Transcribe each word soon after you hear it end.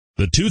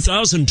The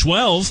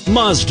 2012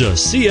 Mazda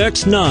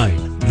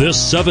CX-9.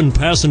 This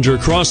 7-passenger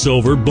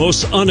crossover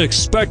boasts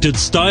unexpected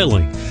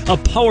styling, a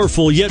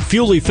powerful yet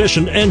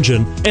fuel-efficient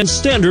engine, and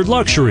standard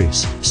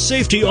luxuries.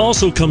 Safety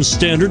also comes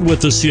standard with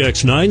the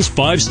CX-9's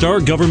 5-star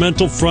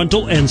governmental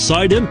frontal and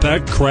side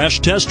impact crash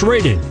test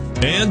rating.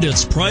 And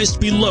it's priced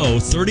below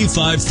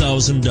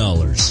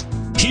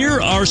 $35,000.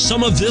 Here are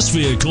some of this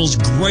vehicle's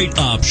great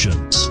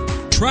options: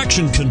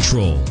 traction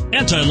control,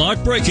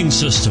 anti-lock braking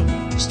system,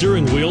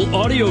 steering wheel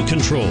audio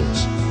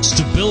controls,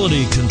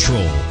 stability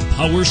control,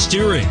 power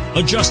steering,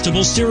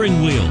 adjustable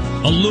steering wheel,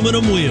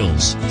 aluminum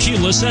wheels,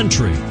 keyless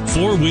entry,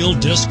 4-wheel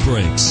disc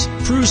brakes,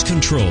 cruise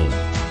control.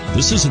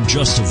 This isn't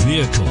just a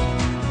vehicle,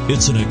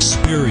 it's an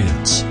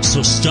experience.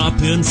 So stop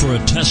in for a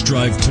test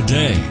drive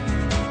today.